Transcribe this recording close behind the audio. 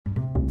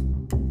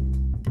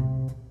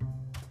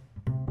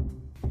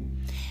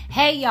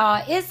Hey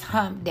y'all, it's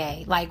hump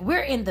day. Like, we're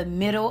in the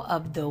middle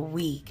of the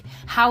week.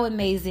 How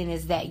amazing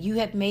is that? You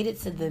have made it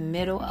to the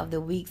middle of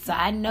the week. So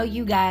I know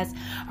you guys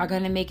are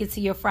going to make it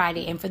to your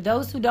Friday. And for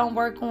those who don't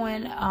work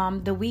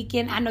on the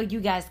weekend, I know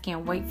you guys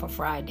can't wait for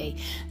Friday.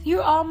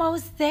 You're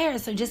almost there.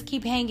 So just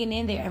keep hanging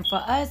in there. And for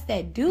us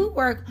that do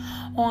work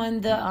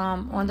on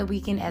the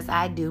weekend, as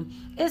I do,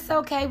 it's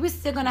okay. We're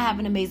still going to have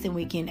an amazing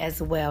weekend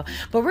as well.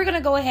 But we're going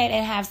to go ahead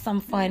and have some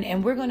fun.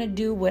 And we're going to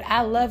do what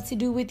I love to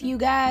do with you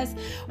guys.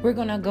 We're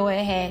going to go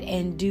ahead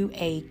and do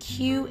a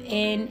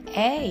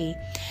Q&A.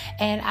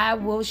 And I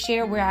will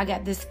share where I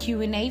got this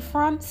Q&A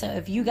from. So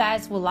if you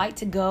guys would like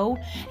to go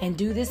and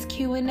do this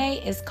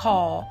Q&A, it's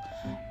called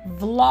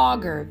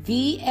Vlogger,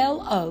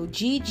 VLOGGER.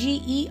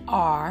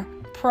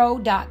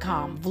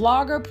 Pro.com,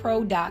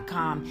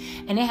 vloggerpro.com,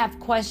 and they have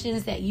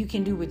questions that you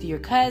can do with your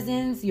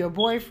cousins, your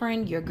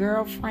boyfriend, your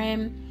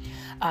girlfriend,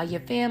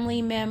 your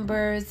family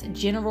members,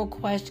 general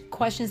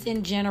questions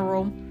in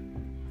general.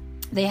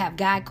 They have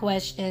guide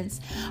questions,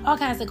 all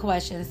kinds of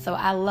questions. So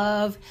I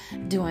love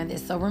doing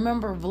this. So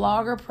remember,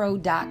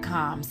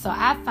 vloggerpro.com. So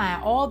I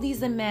find all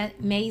these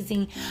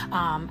amazing,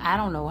 I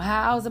don't know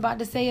how I was about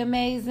to say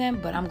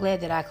amazing, but I'm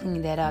glad that I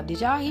cleaned that up.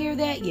 Did y'all hear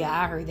that? Yeah,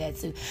 I heard that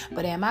too.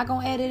 But am I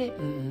going to edit it?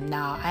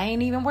 No, I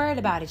ain't even worried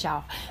about it,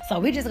 y'all. So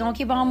we're just going to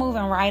keep on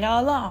moving right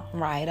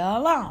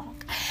along.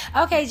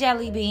 Okay,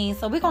 jelly beans.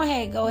 So we're going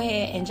to go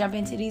ahead and jump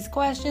into these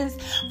questions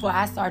before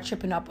I start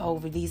tripping up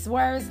over these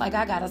words. Like,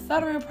 I got a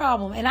stuttering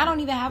problem, and I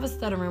don't even have a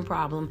stuttering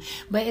problem,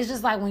 but it's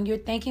just like when you're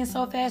thinking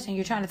so fast and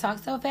you're trying to talk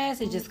so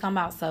fast, it just come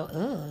out so,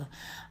 ugh.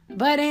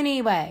 But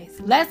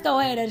anyways, let's go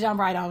ahead and jump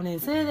right on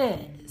into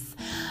this.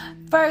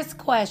 First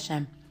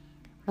question.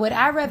 Would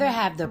I rather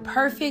have the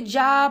perfect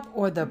job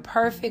or the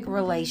perfect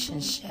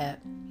relationship?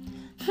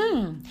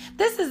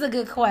 This is a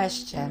good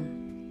question.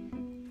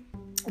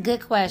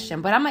 Good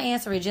question, but I'm going to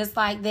answer it just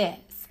like this.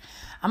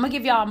 I'm going to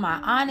give y'all my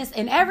honest,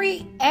 and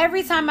every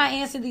time I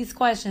answer these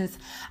questions,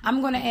 I'm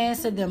going to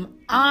answer them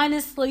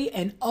honestly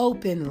and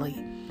openly.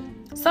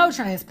 So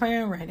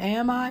transparent,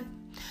 am I?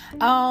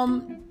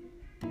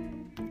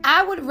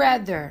 I would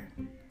rather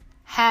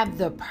have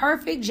the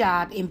perfect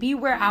job and be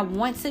where I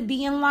want to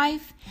be in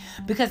life,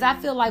 because I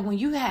feel like when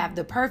you have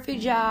the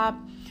perfect job,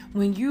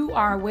 when you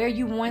are where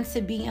you want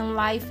to be in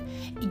life,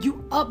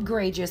 you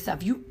upgrade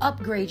yourself, you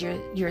upgrade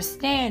your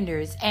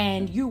standards,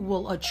 and you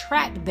will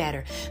attract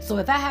better. So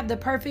if I have the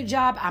perfect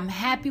job, I'm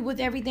happy with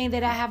everything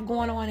that I have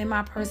going on in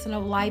my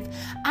personal life,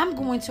 I'm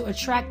going to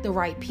attract the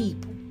right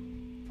people.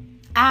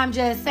 I'm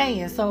just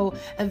saying. So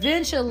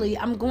eventually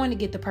I'm going to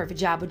get the perfect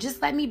job, but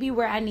just let me be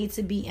where I need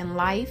to be in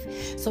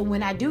life. So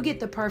when I do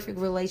get the perfect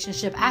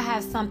relationship, I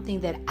have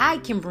something that I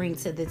can bring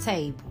to the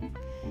table.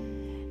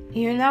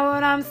 You know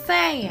what I'm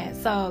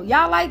saying? So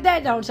y'all like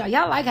that, don't y'all?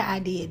 Y'all like how I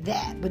did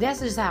that. But that's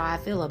just how I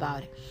feel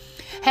about it.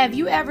 Have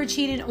you ever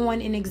cheated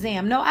on an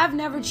exam? No, I've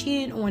never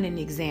cheated on an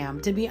exam,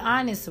 to be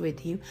honest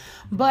with you.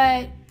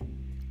 But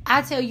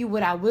I tell you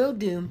what I will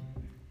do.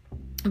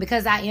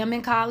 Because I am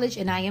in college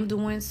and I am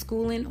doing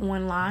schooling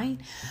online.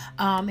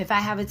 If I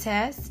have a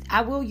test,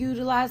 I will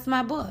utilize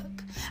my book.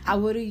 I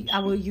will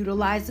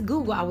utilize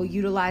Google. I will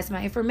utilize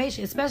my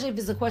information, especially if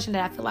it's a question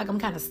that I feel like I'm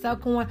kind of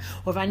stuck on,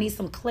 or if I need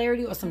some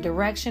clarity or some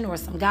direction or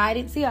some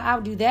guidance. Yeah,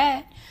 I'll do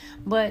that.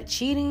 But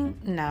cheating,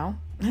 no.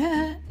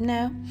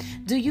 No.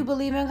 Do you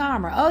believe in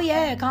karma? Oh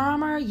yeah,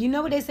 karma. You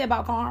know what they say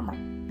about karma.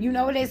 You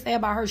know what they say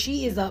about her.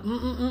 She is a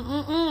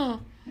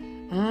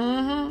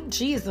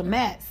she is a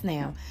mess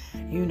now.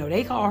 You know,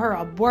 they call her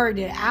a word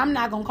that I'm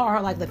not going to call her,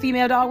 like the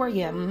female dog word.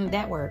 Yeah,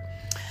 that word.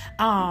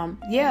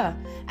 Yeah,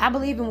 I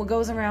believe in what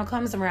goes around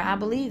comes around. I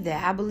believe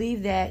that. I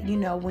believe that, you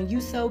know, when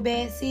you sow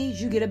bad seeds,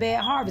 you get a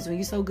bad harvest. When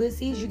you sow good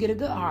seeds, you get a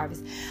good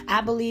harvest.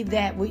 I believe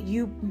that what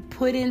you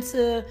put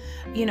into,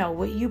 you know,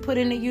 what you put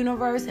in the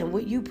universe and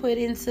what you put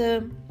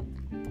into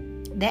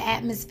the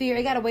atmosphere,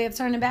 it got a way of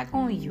turning back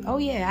on you. Oh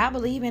yeah, I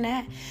believe in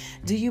that.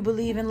 Do you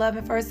believe in love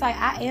at first sight?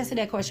 I answered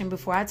that question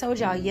before. I told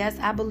y'all, yes,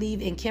 I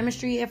believe in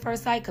chemistry at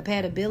first sight,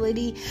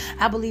 compatibility.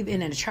 I believe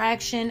in an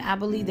attraction. I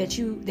believe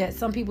that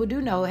some people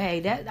do know,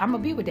 hey, that I'm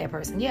gonna be with that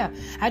person. Yeah,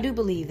 I do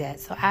believe that.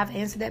 So I've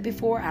answered that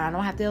before. I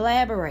don't have to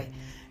elaborate.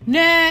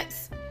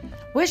 Next,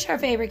 what's your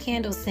favorite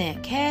candle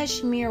scent?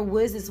 Cashmere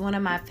Woods is one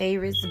of my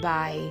favorites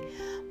by,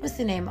 what's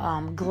the name?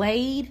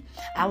 Glade.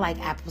 I like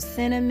apple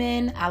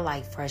cinnamon. I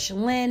like fresh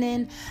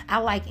linen. I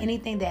like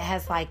anything that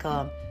has like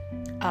a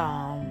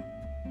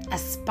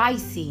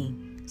spicy,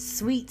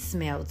 sweet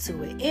smell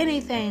to it.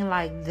 Anything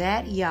like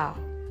that, y'all.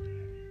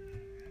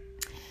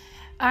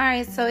 All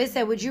right, so it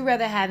said, would you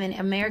rather have an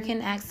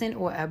American accent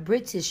or a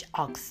British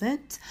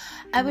accent?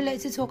 I would like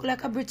to talk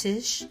like a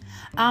British.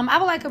 I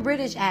would like a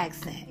British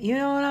accent. You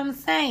know what I'm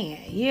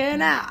saying? You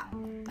know,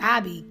 I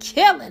be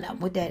killing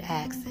them with that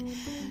accent.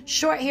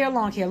 Short hair,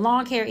 long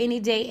hair, any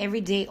day,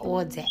 every day,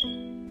 all day.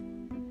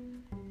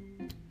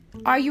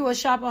 Are you a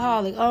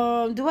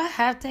shopaholic? Do I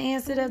have to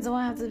answer that? Do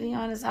I have to be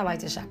honest? I like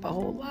to shop a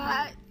whole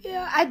lot.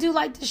 Yeah, I do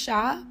like to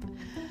shop.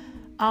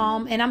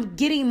 And I'm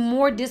getting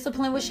more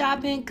disciplined with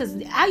shopping, because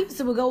I used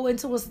to go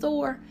into a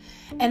store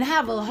and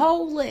have a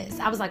whole list.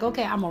 I was like,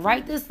 okay, I'm going to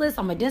write this list.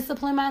 I'm going to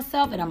discipline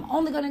myself, and I'm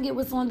only going to get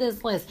what's on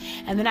this list.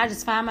 And then I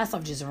just find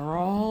myself just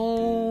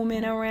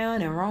roaming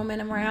around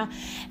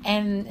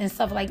and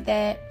stuff like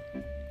that.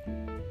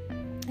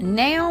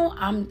 Now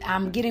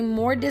I'm getting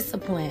more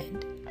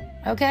disciplined.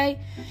 Okay?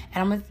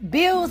 And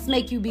bills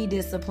make you be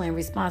disciplined.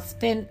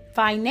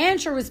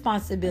 Financial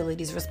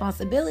responsibilities,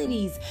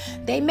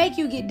 they make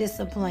you get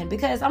disciplined.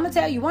 Because I'm going to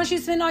tell you, once you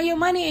spend all your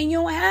money and you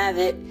don't have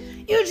it,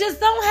 you just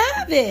don't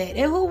have it.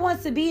 And who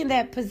wants to be in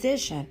that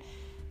position?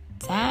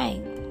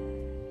 Dang.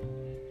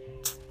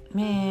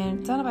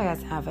 Man, don't nobody got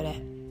time for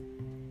that.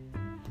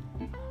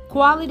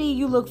 Quality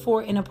you look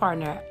for in a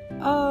partner.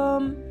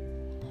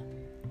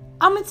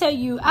 I'm going to tell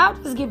you, I'll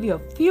just give you a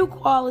few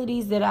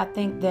qualities that I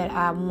think that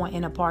I want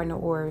in a partner,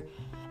 or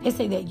let's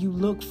say that you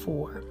look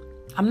for.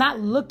 I'm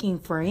not looking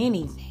for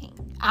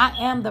anything. I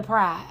am the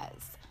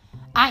prize.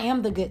 I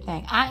am the good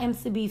thing. I am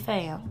to be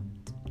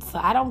found. So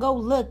I don't go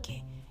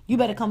looking. You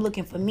better come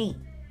looking for me.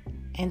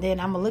 And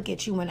then I'm going to look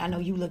at you when I know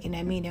you looking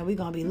at me. Then we're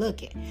going to be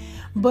looking.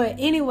 But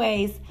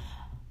anyways,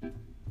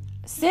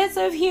 sense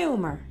of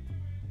humor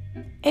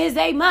is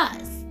a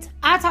must.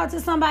 I talked to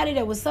somebody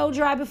that was so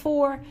dry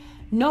before.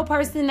 No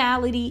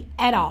personality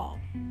at all.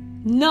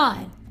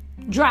 None.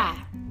 Dry.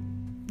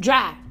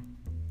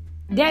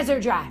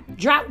 Desert dry.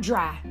 Drought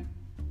dry.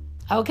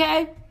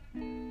 Okay?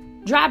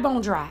 Dry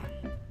bone dry.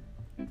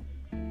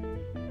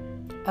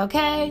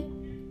 Okay?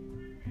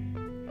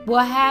 Will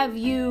have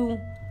you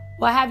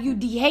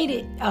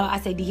dehated? I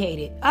say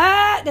dehated.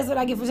 That's what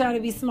I get for trying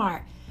to be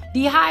smart.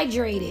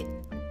 Dehydrated.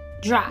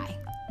 Dry.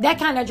 That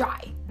kind of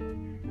dry.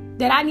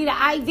 That I need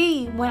an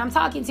IV when I'm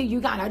talking to you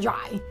kind of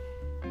dry.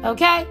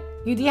 Okay?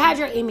 You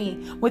dehydrating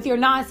me with your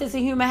non-sense of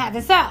humor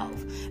having self.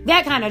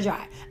 That kind of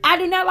dry. I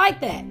do not like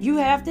that. You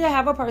have to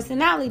have a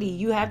personality.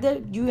 You have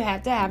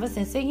to have a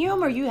sense of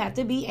humor. You have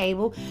to be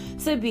able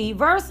to be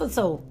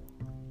versatile.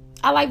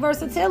 I like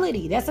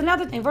versatility. That's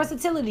another thing.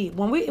 Versatility.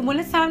 When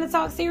it's time to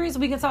talk serious,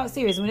 we can talk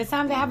serious. When it's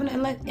time to have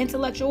an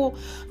intellectual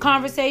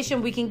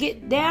conversation, we can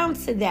get down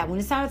to that. When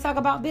it's time to talk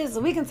about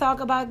business, we can talk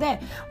about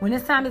that. When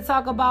it's time to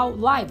talk about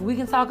life, we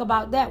can talk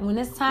about that. When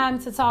it's time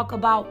to talk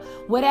about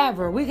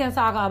whatever, we can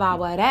talk about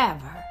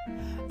whatever.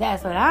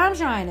 That's what I'm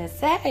trying to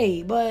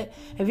say. But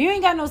if you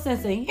ain't got no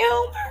sense of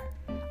humor,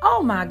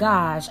 oh my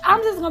gosh,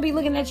 I'm just going to be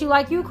looking at you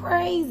like you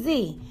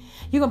crazy.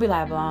 You're going to be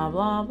like, blah,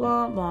 blah,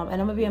 blah, blah. And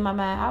I'm going to be in my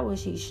mind, I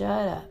wish he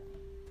shut up.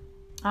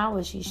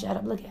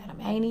 Look at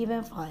him. Ain't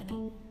even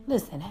funny.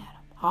 Listen at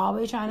him.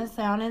 Always trying to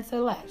sound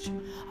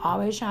intellectual.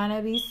 Always trying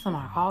to be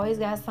smart. Always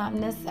got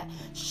something to say.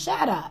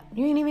 Shut up.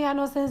 You ain't even got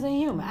no sense of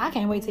humor. I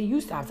can't wait till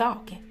you stop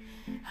talking.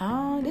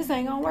 Oh, this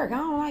ain't going to work. I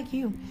don't like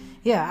you.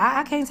 Yeah,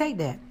 I can't take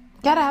that.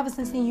 Gotta have a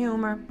sense of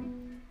humor.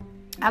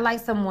 I like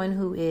someone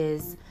who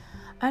is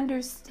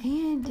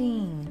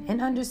understanding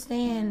and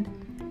understand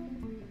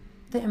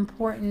the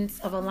importance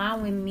of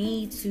allowing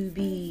me to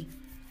be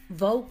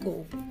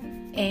vocal.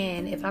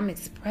 And if I'm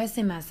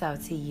expressing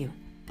myself to you,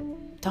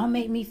 don't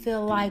make me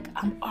feel like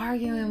I'm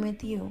arguing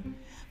with you.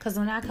 Because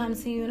when I come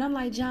to you and I'm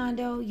like, John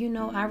Doe,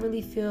 I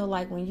really feel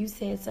like when you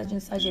said such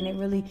and such, and it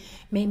really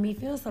made me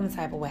feel some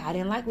type of way. I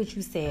didn't like what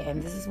you said,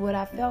 and this is what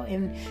I felt,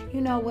 and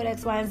what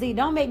X, Y, and Z.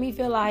 Don't make me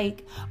feel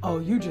like, oh,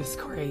 you just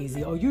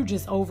crazy, or you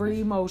just over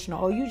emotional,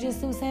 or you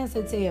just too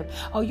sensitive,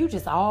 or you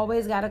just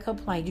always got to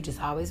complain. You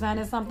just always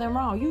finding something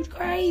wrong. You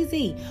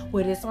crazy.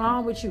 What is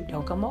wrong with you?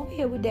 Don't come over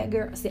here with that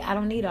girl. See, I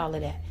don't need all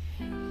of that.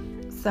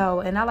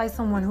 So, and I like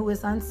someone who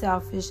is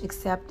unselfish,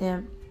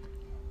 accepting,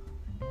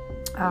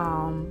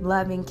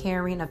 loving,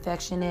 caring,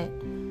 affectionate.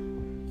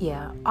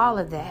 Yeah, all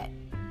of that.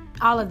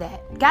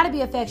 Gotta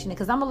be affectionate,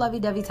 because I'm a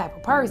lovey-dovey type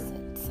of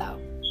person.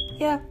 So,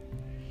 yeah.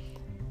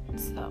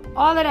 So,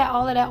 all of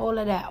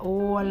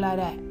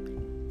that.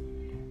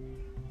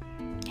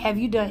 Have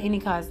you done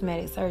any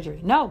cosmetic surgery?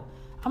 No,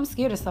 I'm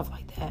scared of stuff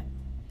like that.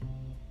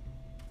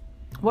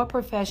 What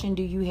profession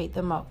do you hate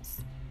the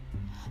most?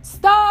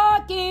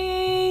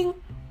 Stalking.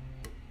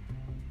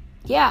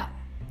 Yeah,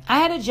 I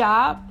had a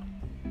job.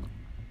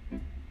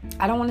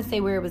 I don't want to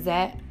say where it was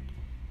at,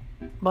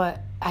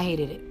 but I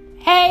hated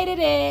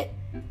it.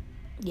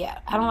 Yeah,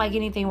 I don't like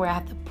anything where I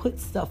have to put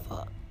stuff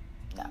up.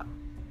 No.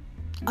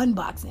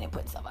 Unboxing and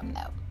put stuff up.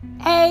 No.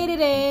 Hated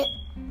it.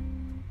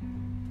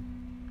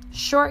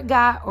 Short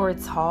guy or a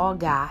tall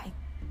guy?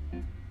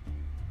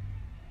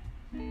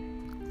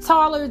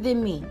 Taller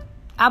than me.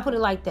 I'll put it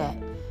like that.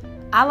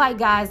 I like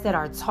guys that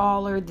are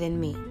taller than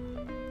me.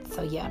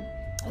 So yeah,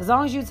 as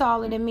long as you're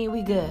taller than me,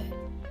 we good.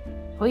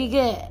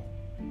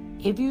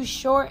 If you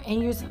short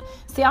and you're...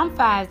 See, I'm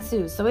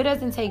 5'2", so it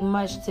doesn't take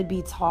much to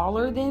be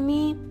taller than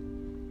me.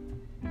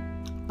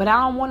 But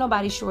I don't want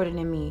nobody shorter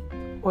than me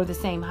or the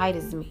same height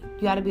as me.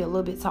 You got to be a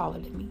little bit taller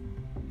than me.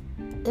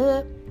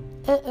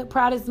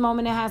 Proudest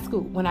moment in high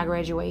school, when I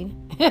graduated.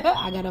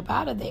 I got up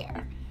out of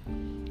there.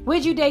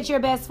 Would you date your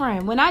best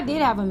friend? When I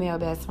did have a male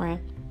best friend,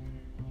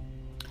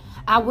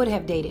 I would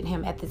have dated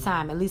him at the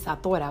time. At least I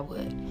thought I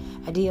would.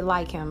 I did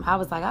like him. I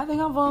was like, I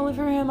think I'm falling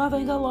for him. I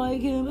think I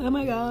like him. Oh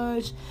my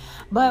gosh.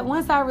 But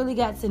once I really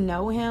got to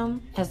know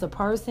him as a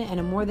person, and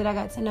the more that I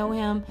got to know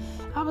him,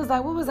 I was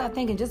like, what was I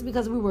thinking? Just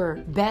because we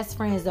were best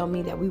friends don't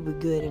mean that we were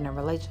good in a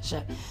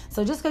relationship.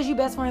 So just because you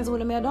best friends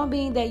with a male don't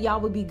mean that y'all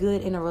would be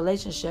good in a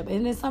relationship.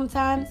 And then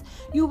sometimes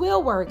you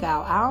will work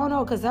out. I don't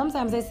know, because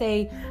sometimes they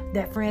say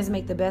that friends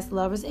make the best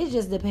lovers. It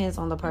just depends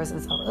on the person.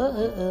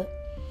 So,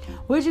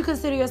 would you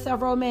consider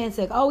yourself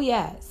romantic? Oh,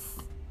 yes.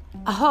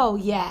 Oh,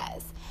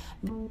 yes.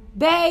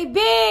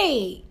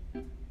 Baby,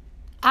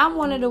 I'm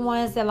one of the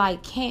ones that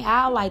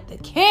I'll light the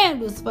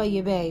candles for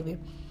you, baby.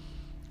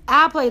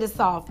 I'll play the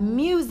soft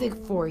music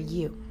for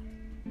you.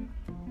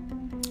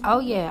 Oh,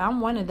 yeah,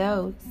 I'm one of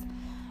those.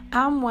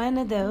 I'm one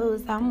of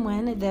those.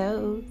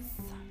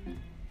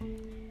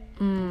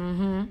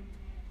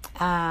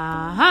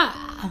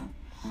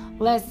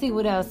 Let's see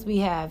what else we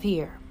have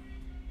here.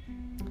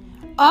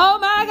 Oh,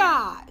 my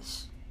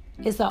gosh.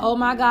 It's an oh,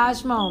 my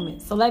gosh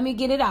moment. So let me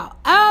get it out.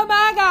 Oh,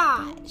 my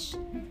gosh.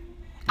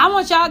 I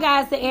want y'all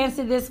guys to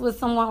answer this with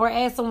someone or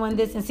ask someone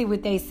this and see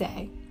what they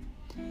say.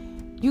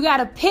 You got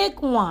to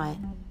pick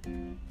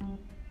one.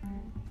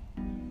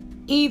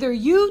 Either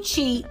you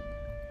cheat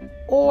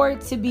or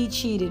to be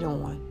cheated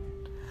on.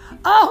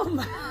 Oh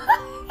my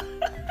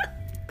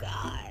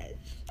gosh.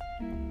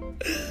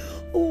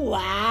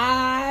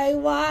 Why?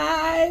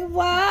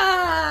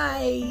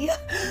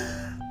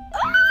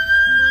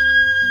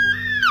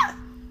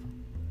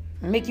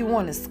 Make you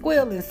want to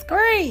squeal and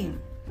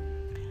scream.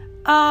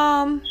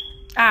 All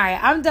right,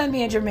 I'm done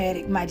being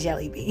dramatic, my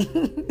jelly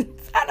bean.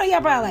 I know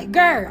y'all probably like,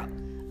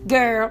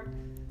 girl,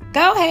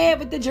 go ahead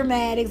with the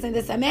dramatics and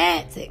the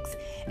semantics.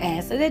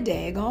 Answer the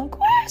daggone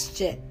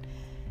question.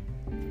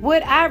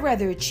 Would I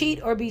rather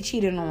cheat or be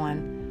cheated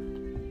on?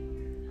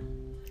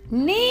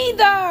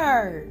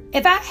 Neither.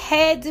 If I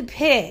had to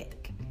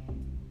pick,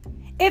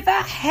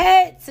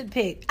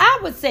 I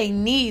would say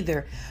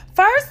neither.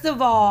 First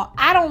of all,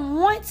 I don't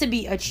want to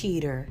be a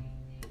cheater.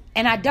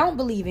 And I don't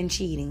believe in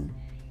cheating.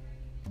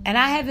 And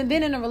I haven't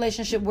been in a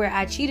relationship where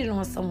I cheated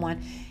on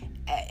someone.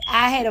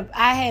 I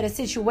had a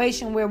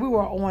situation where we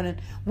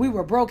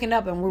were broken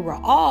up and we were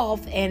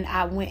off, and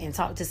I went and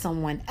talked to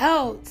someone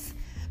else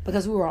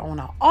because we were on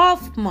an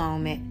off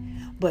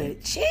moment.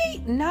 But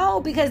cheat?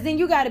 No, because then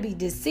you got to be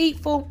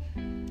deceitful.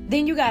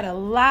 Then you got to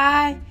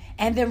lie.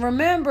 And then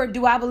remember,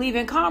 do I believe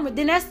in karma?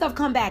 Then that stuff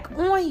come back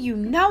on you.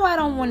 No, I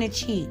don't want to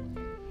cheat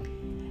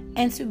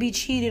and to be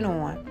cheated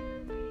on.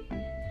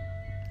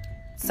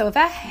 So if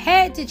I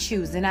had to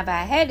choose, and if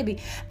I had to be,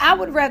 I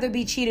would rather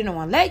be cheated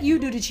on. Let you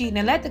do the cheating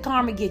and let the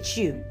karma get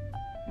you.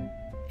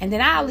 And then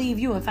I'll leave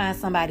you and find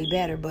somebody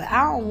better. But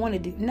I don't want to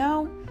do,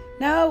 no.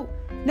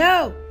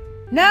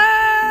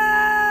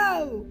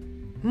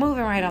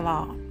 Moving right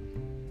along.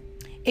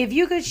 If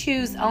you could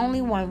choose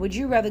only one, would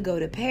you rather go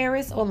to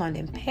Paris or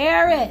London?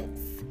 Paris.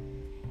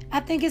 I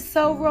think it's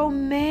so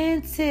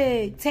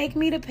romantic. Take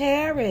me to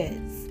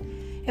Paris.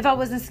 If I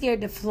wasn't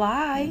scared to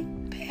fly,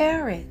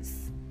 Paris.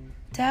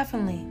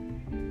 Definitely.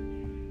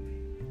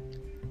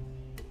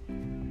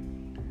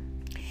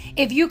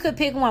 If you could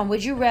pick one,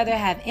 would you rather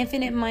have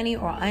infinite money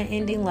or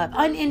unending love?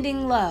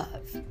 Unending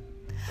love.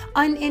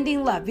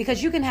 Unending love.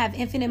 Because you can have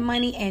infinite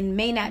money and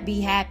may not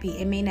be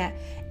happy and may not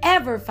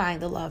ever find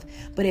the love.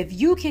 But if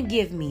you can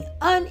give me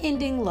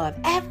unending love,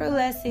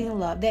 everlasting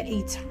love, that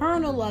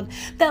eternal love,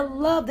 that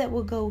love that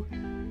will go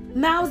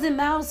miles and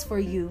miles for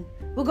you,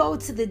 will go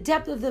to the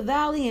depth of the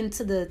valley and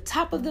to the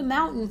top of the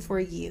mountain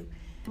for you.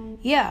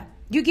 Yeah.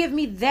 You give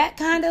me that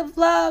kind of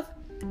love,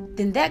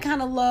 then that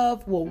kind of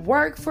love will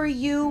work for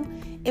you.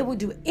 It will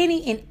do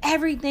any and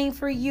everything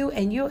for you,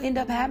 and you'll end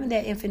up having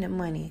that infinite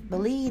money.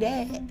 Believe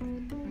that.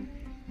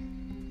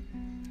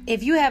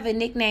 If you have a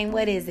nickname,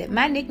 what is it?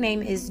 My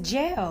nickname is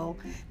Gel.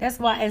 That's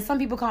why, and some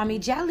people call me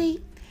Jelly.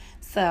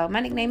 So my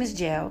nickname is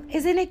Gel.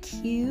 Isn't it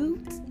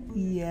cute?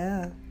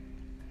 Yeah.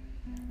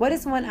 What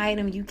is one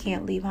item you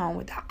can't leave home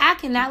without? I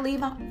cannot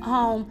leave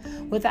home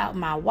without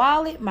my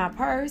wallet, my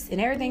purse, and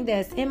everything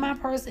that's in my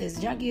purse, as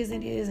junky as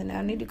it is, and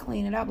I need to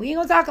clean it up. We ain't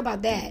gonna talk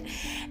about that.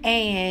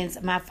 And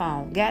my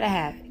phone. Gotta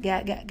have it.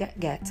 Got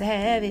to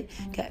have it.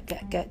 Got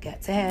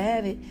to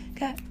have it.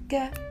 Got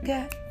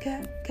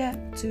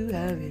to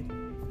have it.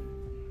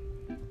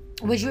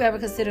 Would you ever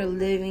consider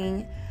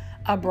living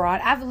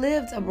abroad? I've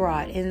lived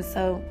abroad, and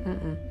so,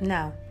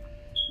 no.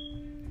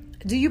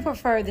 Do you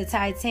prefer the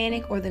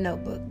Titanic or the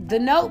Notebook? The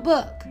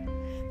Notebook.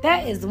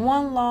 That is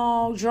one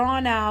long,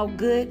 drawn-out,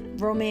 good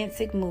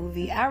romantic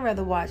movie. I'd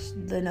rather watch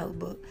the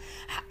Notebook.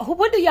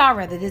 What do y'all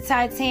rather, the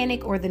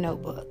Titanic or the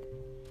Notebook?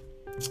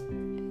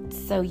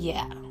 So,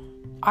 yeah.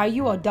 Are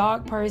you a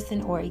dog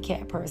person or a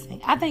cat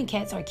person? I think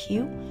cats are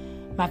cute.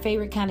 My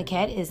favorite kind of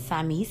cat is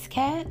Siamese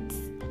cats.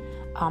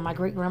 My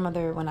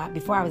great-grandmother,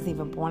 before I was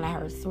even born, I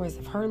heard stories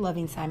of her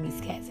loving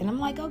Siamese cats. And I'm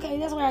like, okay,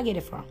 that's where I get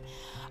it from.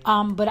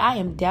 But I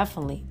am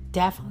definitely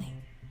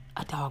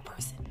a dog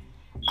person.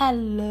 I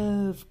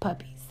love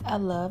puppies. I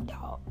love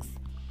dogs.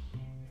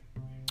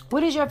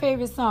 What is your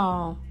favorite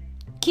song?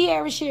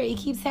 Kiara Shear, It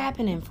Keeps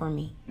Happening for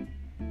Me.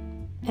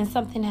 and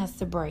something has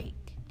to break.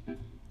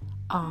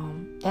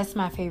 That's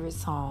my favorite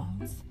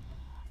songs.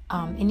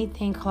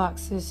 Anything Clark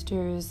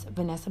Sisters,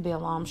 Vanessa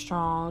Bell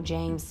Armstrong,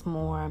 James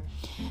Moore,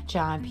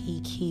 John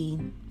P. Key.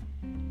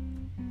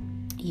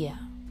 Yeah.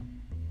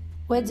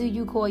 What do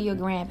you call your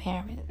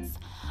grandparents?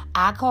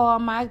 I call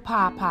my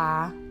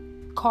papa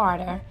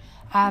Carter.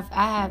 I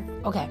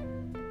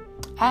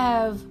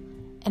have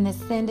an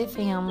extended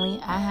family.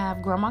 I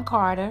have Grandma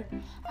Carter.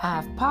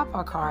 I have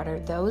Papa Carter.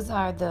 Those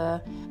are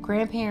the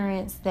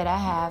grandparents that I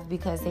have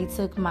because they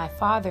took my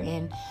father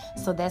in.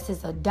 So that's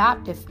his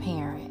adoptive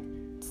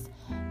parents.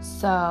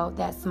 So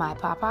that's my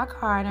Papa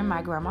Carter,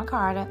 my Grandma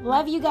Carter.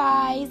 Love you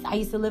guys. I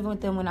used to live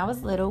with them when I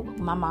was little,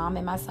 my mom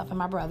and myself and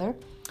my brother.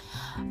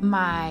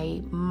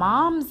 My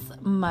mom's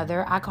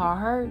mother, I call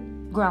her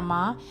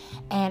Grandma,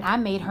 and I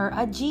made her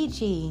a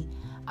Gigi.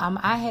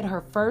 I had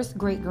her first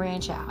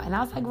great-grandchild, and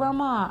I was like,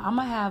 Grandma, I'm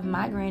going to have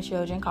my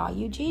grandchildren call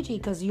you Gigi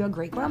because you're a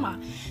great-grandma.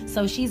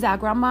 So she's our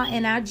grandma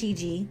and our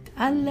Gigi.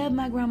 I love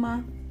my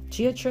grandma.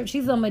 She a trip.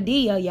 She's a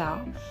Medea,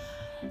 y'all.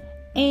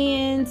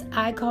 And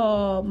I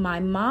call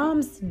my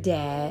mom's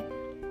dad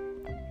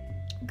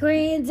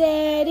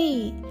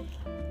Granddaddy.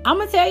 I'm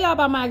going to tell y'all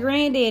about my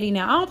granddaddy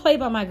now. I don't play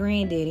about my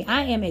granddaddy.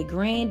 I am a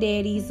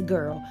granddaddy's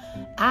girl.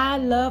 I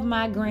love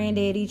my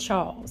granddaddy,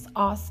 Charles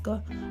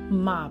Oscar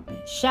Moppin.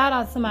 Shout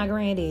out to my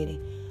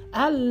granddaddy.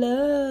 I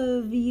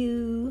love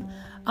you.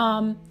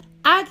 I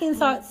can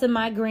talk to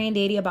my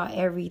granddaddy about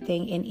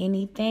everything and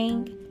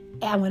anything.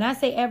 And when I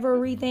say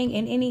everything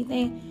and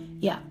anything,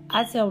 yeah,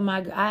 I tell my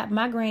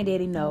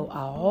granddaddy know a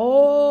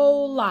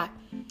whole lot.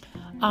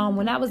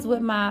 When I was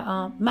with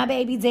my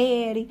baby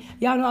daddy,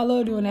 y'all know I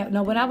love doing that.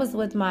 No, when I was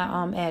with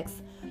my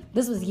ex,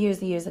 this was years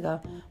and years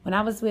ago. When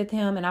I was with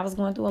him and I was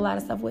going through a lot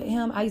of stuff with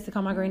him, I used to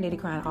call my granddaddy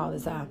crying all the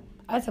time.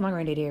 I tell my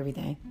granddaddy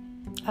everything.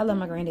 I love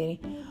my granddaddy.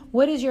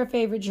 What is your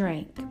favorite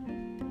drink?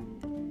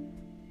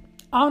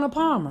 Arnold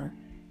Palmer.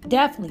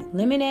 Definitely.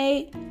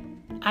 Lemonade,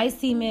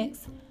 iced tea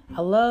mix.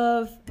 I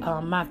love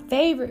my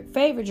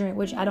favorite drink,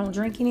 which I don't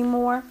drink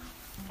anymore.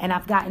 And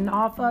I've gotten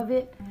off of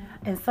it.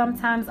 And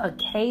sometimes,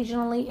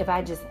 occasionally, if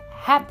I just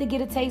have to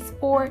get a taste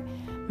for it,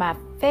 my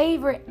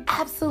favorite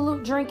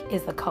absolute drink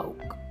is a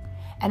Coke.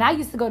 And I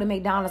used to go to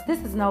McDonald's.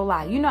 This is no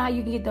lie. You know how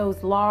you can get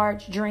those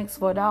large drinks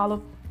for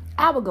 $1?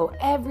 I would go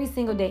every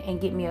single day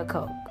and get me a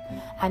Coke.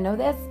 I know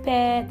that's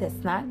bad.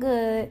 That's not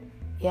good.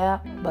 Yeah,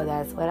 but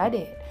that's what I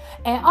did.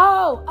 And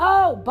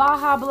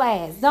Baja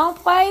Blast. Don't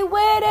play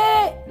with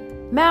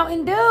it.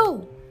 Mountain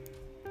Dew.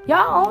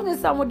 Y'all owning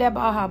something with that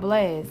Baja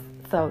Blast.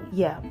 So,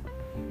 yeah.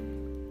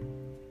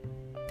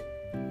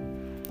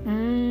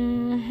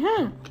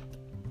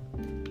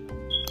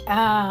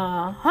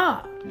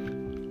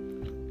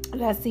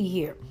 Let's see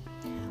here.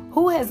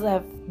 Who has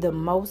left the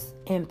most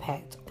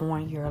impact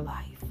on your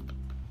life?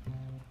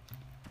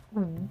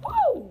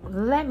 Whoa,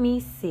 let me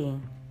see.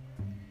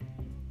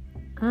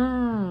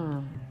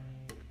 I'm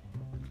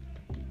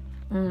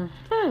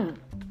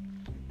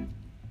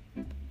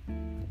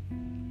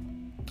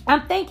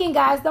thinking,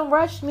 guys, don't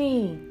rush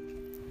me.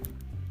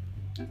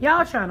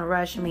 Y'all trying to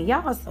rush me.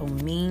 Y'all are so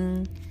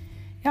mean.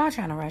 Y'all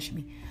trying to rush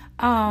me.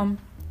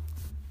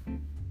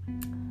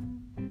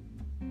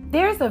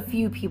 There's a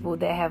few people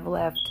that have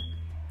left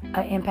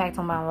an impact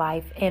on my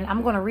life. And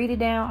I'm going to read it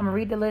down. I'm going to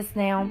read the list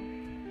down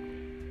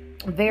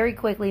very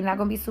quickly. Not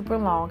going to be super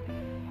long.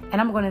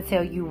 And I'm going to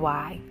tell you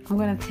why.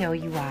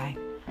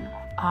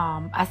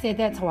 I said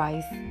that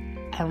twice.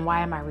 And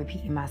why am I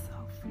repeating myself?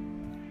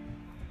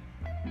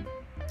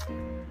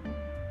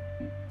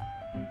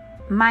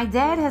 My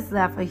dad has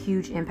left a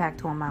huge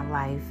impact on my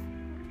life.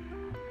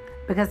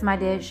 Because my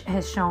dad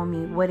has shown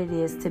me what it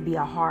is to be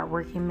a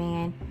hardworking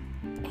man.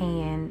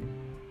 And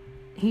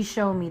he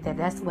showed me that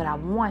that's what I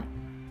want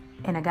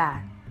in a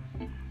guy.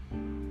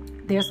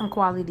 There's some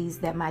qualities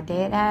that my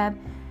dad had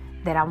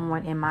that I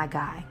want in my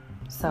guy.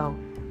 So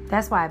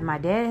that's why my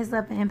dad has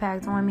left an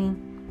impact on me.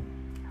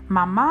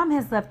 My mom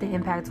has left an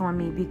impact on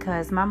me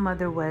because my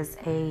mother was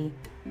a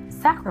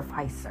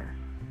sacrificer.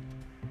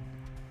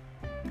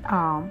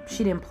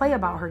 She didn't play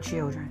about her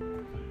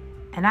children.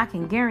 And I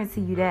can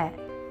guarantee you that.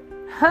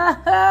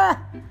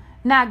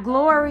 Not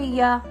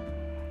Gloria.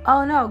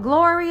 Oh no,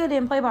 Gloria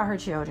didn't play about her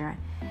children.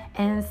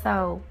 And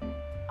so,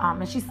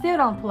 and she still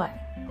don't play.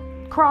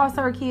 Cross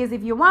her kids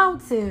if you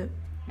want to.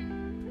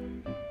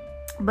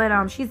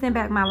 But she's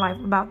impacted my life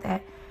about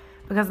that.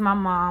 Because my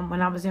mom,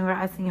 when I was younger,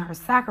 I seen her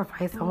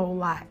sacrifice a whole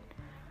lot.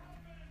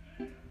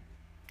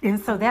 And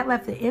so that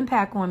left an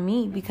impact on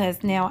me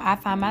because now I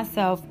find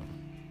myself,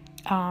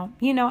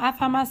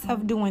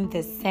 doing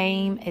the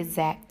same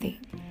exact thing.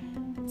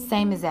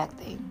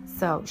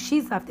 So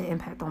she's left an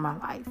impact on my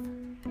life.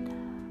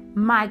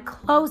 My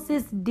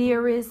closest,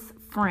 dearest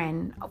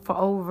friend for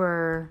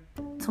over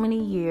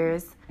 20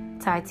 years,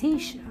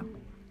 Titisha,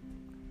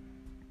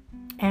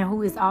 and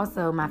who is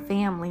also my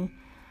family.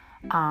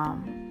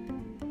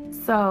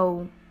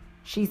 So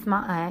she's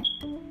my aunt.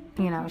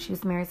 She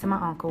was married to my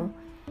uncle,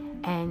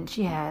 and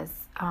she has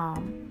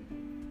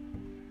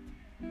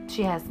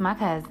my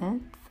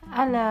cousins.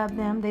 I love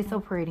them. They so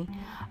pretty.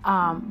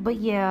 But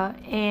yeah,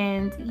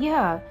 and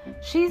yeah,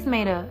 she's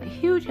made a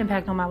huge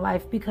impact on my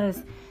life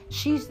because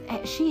she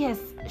has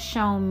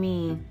shown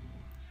me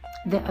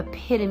the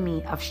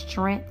epitome of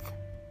strength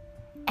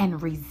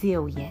and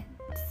resilience.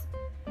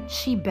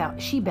 She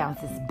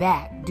bounces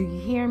back. Do you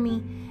hear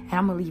me? And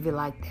I'm gonna leave it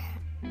like that.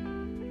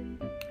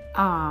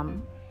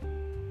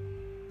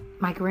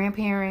 My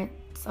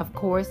grandparents, of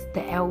course,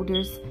 the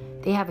elders,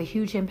 they have a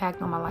huge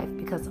impact on my life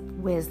because of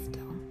wisdom.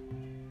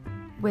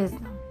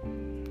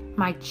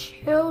 My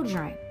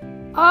children,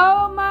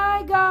 oh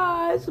my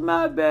gosh,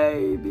 my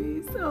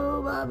babies,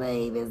 oh my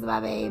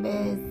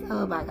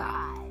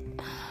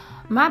God.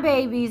 My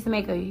babies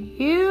make a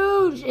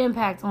huge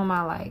impact on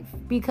my life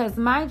because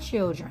my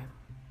children,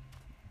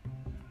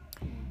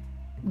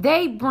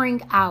 they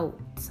bring out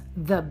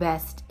the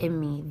best in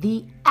me,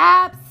 the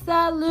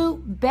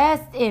absolute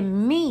best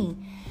in me.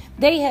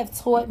 They have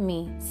taught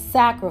me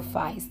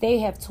sacrifice. They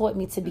have taught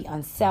me to be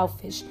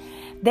unselfish.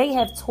 They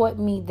have taught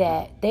me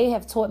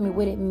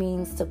what it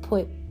means to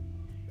put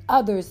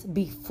others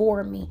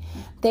before me.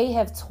 They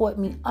have taught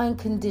me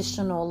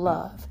unconditional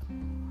love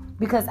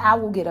because I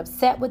will get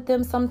upset with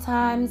them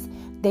sometimes.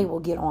 They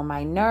will get on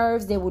my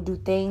nerves. They will do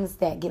things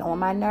that get on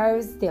my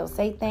nerves. They'll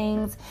say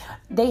things.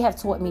 They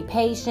have taught me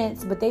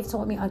patience, but they've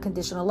taught me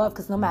unconditional love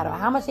because no matter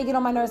how much they get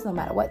on my nerves, no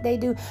matter what they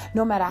do,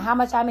 no matter how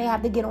much I may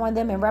have to get on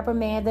them and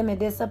reprimand them and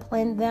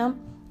discipline them,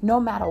 no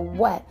matter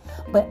what,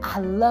 but I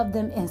love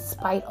them in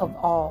spite of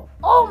all.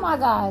 Oh my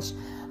gosh,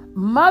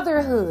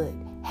 motherhood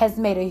has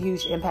made a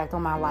huge impact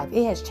on my life.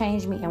 It has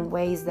changed me in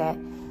ways that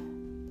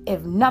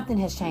if nothing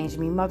has changed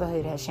me,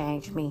 motherhood has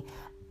changed me.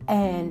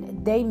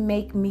 And they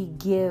make me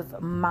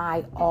give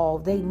my all.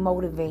 They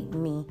motivate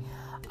me.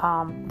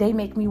 They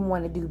make me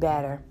want to do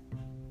better.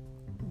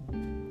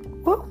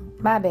 Woo,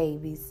 my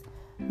babies.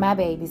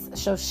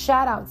 So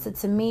shout out to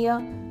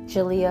Tamia,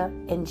 Jalea,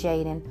 and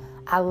Jaden.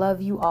 I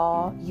love you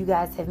all. You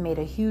guys have made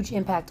a huge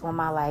impact on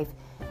my life.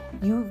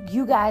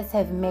 You guys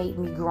have made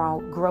me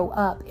grow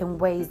up in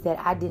ways that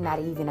I did not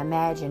even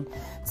imagine.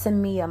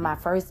 Tamia, my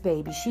first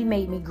baby, she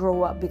made me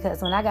grow up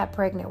because when I got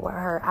pregnant with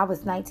her, I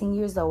was 19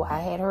 years old. I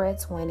had her at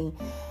 20,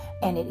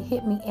 and it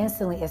hit me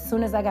instantly. As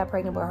soon as I got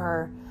pregnant with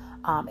her,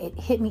 it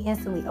hit me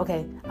instantly.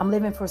 Okay, I'm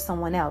living for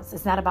someone else.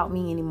 It's not about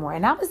me anymore.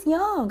 And I was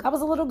young. I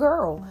was a little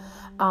girl.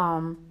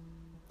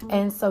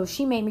 And so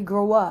she made me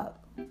grow up.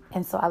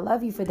 And so I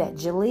love you for that.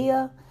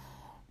 Jalea,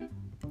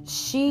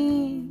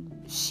 she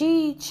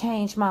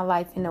changed my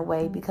life in a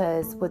way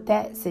because with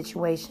that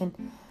situation,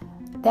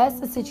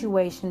 that's a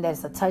situation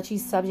that's a touchy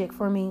subject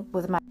for me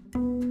with my...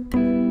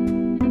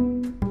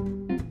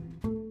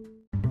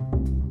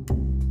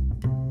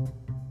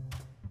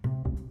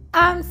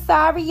 I'm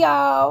sorry,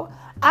 y'all.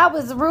 I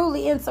was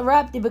rudely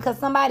interrupted because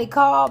somebody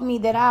called me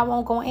that I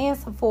won't go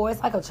answer for.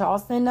 It's like a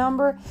Charleston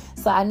number,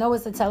 so I know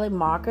it's a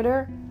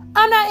telemarketer.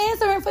 I'm not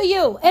answering for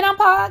you, and I'm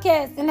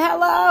podcasting.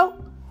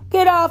 Hello?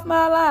 Get off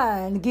my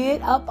line.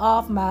 Get up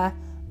off my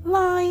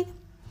line.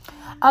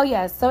 Oh,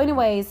 yeah. So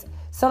anyways,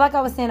 so like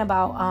I was saying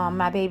about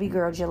my baby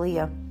girl,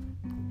 Jalea,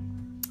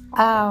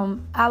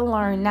 I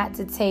learned not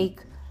to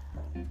take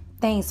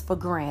things for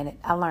granted.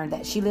 I learned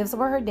that she lives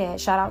with her dad.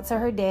 Shout out to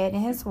her dad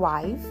and his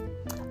wife,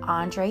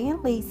 Andre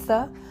and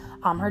Lisa.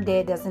 Her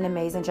dad does an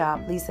amazing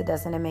job. Lisa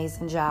does an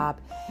amazing job.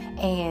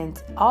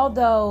 And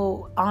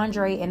although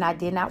Andre and I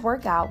did not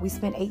work out, we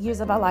spent 8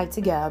 years of our life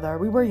together.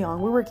 We were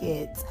young. We were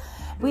kids.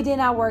 We did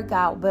not work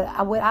out.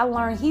 But what I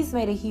learned, he's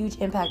made a huge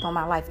impact on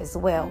my life as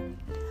well.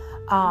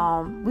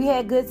 We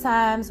had good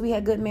times. We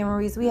had good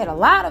memories. We had a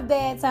lot of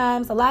bad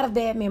times, a lot of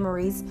bad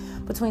memories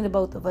between the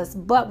both of us.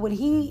 But what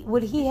he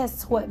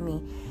has taught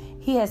me,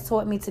 he has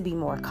taught me to be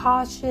more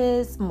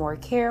cautious, more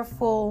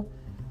careful.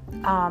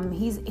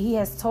 He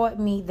has taught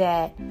me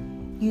that,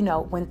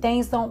 when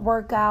things don't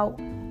work out,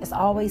 it's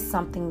always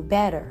something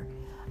better.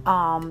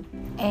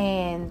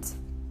 And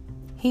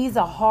he's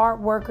a hard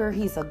worker.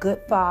 He's a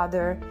good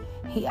father.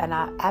 And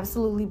I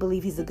absolutely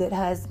believe he's a good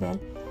husband.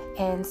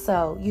 And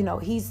so,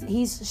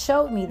 he's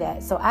showed me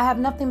that. So I have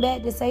nothing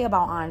bad to say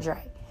about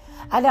Andre.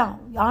 I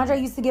don't. Andre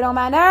used to get on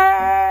my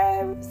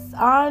nerves.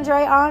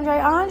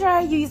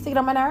 Andre, you used to get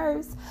on my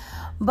nerves.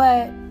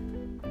 But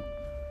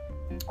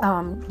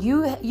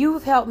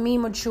you've helped me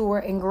mature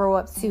and grow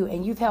up too,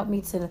 and you've helped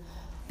me to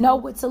know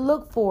what to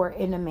look for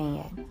in a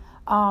man.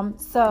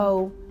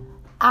 So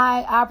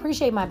I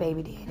appreciate my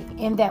baby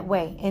daddy in that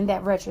way, in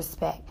that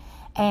retrospect.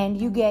 And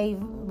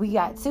we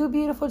got 2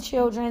 beautiful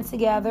children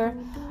together,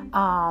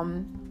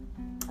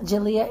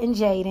 Jalea and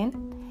Jaden.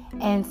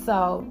 And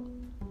so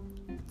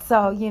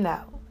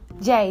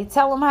Jay,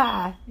 tell them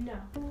hi. No.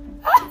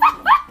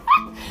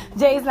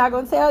 Jay's not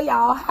gonna tell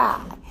y'all hi,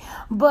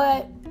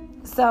 but.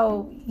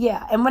 So,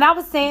 yeah. And when I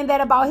was saying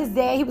that about his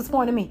dad, he was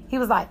pointing to me. He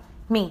was like,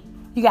 me.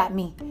 You got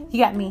me.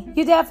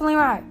 You're definitely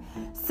right.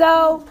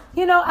 So,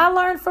 I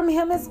learned from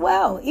him as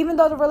well. Even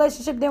though the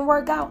relationship didn't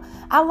work out,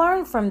 I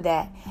learned from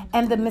that.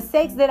 And the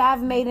mistakes that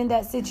I've made in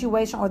that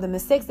situation, or the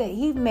mistakes that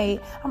he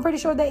made, I'm pretty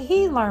sure that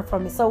he learned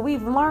from it. So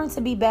we've learned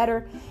to be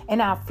better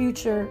in our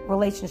future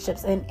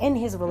relationships and in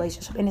his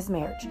relationship, in his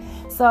marriage.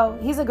 So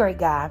he's a great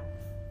guy,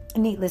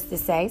 needless to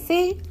say.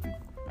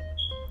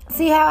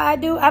 See how I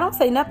do? I don't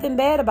say nothing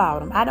bad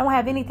about him. I don't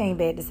have anything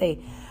bad to say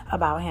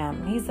about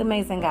him. He's an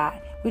amazing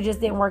guy. We just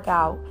didn't work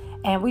out,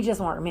 and we just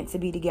weren't meant to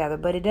be together.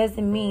 But it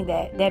doesn't mean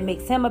that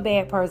makes him a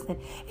bad person.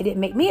 It didn't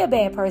make me a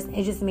bad person.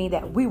 It just means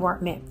that we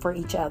weren't meant for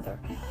each other.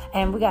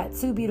 And we got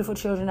 2 beautiful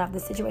children out of the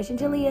situation,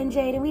 Jalea and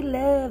Jade, and we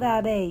love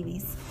our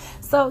babies.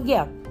 So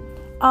yeah,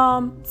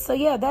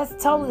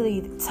 that's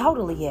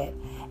totally it.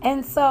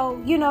 And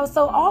so,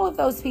 so all of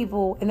those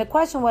people, and the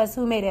question was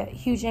who made a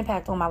huge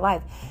impact on my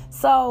life.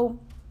 So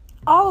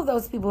all of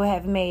those people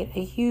have made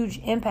a huge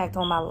impact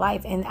on my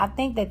life, and I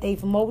think that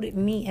they've molded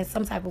me in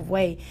some type of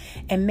way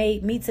and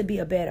made me to be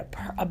a better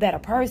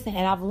person,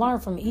 and I've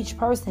learned from each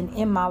person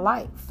in my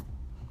life.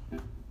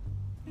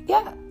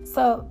 Yeah,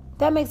 so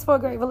that makes for a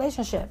great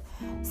relationship.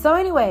 So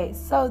anyway,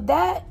 so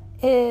that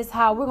is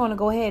how we're going to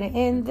go ahead and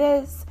end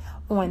this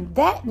on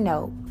that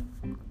note.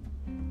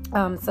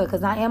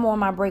 Because I am on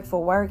my break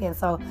for work, and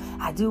so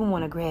I do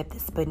want to grab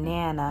this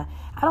banana.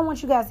 I don't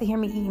want you guys to hear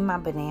me eating my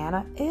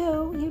banana.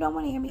 Ew, you don't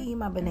want to hear me eating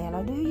my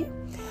banana, do you?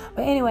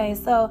 But anyway,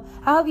 so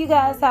I hope you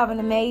guys have an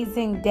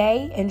amazing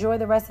day. Enjoy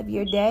the rest of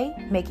your day.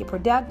 Make it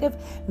productive.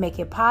 Make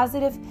it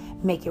positive.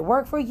 Make it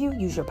work for you.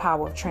 Use your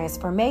power of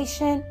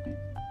transformation.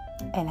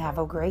 And have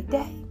a great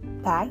day.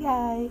 Bye,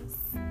 guys.